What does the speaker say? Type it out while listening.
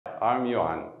I'm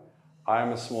Johan.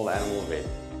 I'm a small animal vet.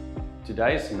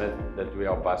 Today's myth that we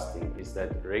are busting is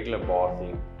that regular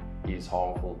bathing is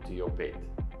harmful to your pet.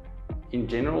 In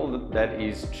general, that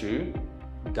is true.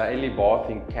 Daily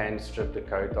bathing can strip the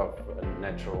coat of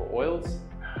natural oils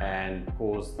and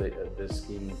cause the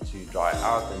skin to dry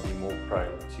out and be more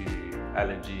prone to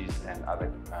allergies and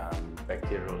other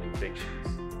bacterial infections.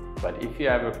 But if you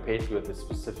have a pet with a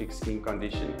specific skin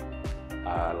condition,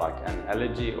 like an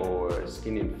allergy or a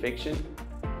skin infection,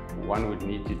 one would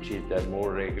need to treat that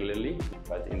more regularly.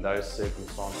 But in those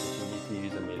circumstances, you need to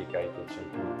use a medicated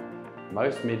shampoo.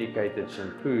 Most medicated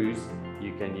shampoos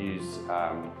you can use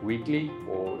weekly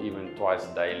or even twice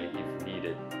daily if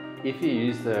needed. If you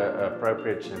use the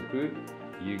appropriate shampoo,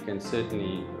 you can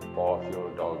certainly bath your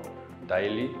dog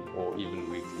daily or even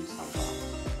weekly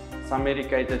sometimes. Some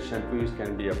medicated shampoos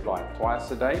can be applied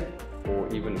twice a day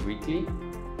or even weekly.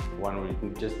 One we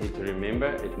just need to remember,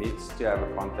 it needs to have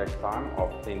a contact time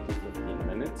of 10 to 15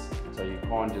 minutes. So you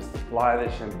can't just apply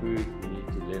the shampoo, you need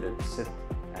to let it sit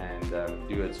and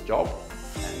do its job,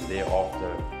 and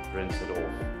thereafter rinse it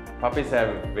off. Puppies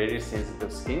have very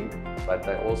sensitive skin, but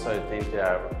they also tend to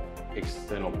have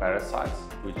external parasites,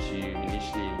 which you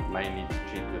initially may need to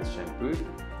treat with shampoo.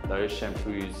 Those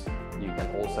shampoos you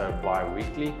can also apply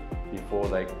weekly before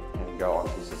they can go on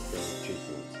to systemic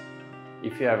treatments.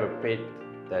 If you have a pet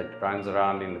that runs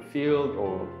around in the field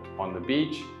or on the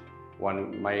beach,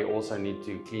 one may also need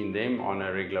to clean them on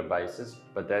a regular basis,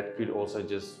 but that could also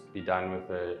just be done with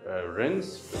a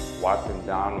rinse. Just wipe them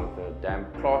down with a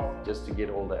damp cloth just to get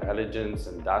all the allergens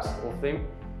and dust off them,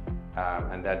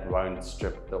 and that won't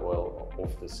strip the oil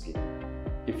off the skin.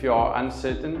 If you are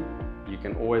uncertain, you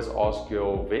can always ask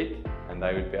your vet and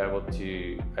they would be able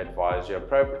to advise you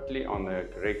appropriately on the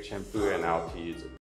correct shampoo and how to use it.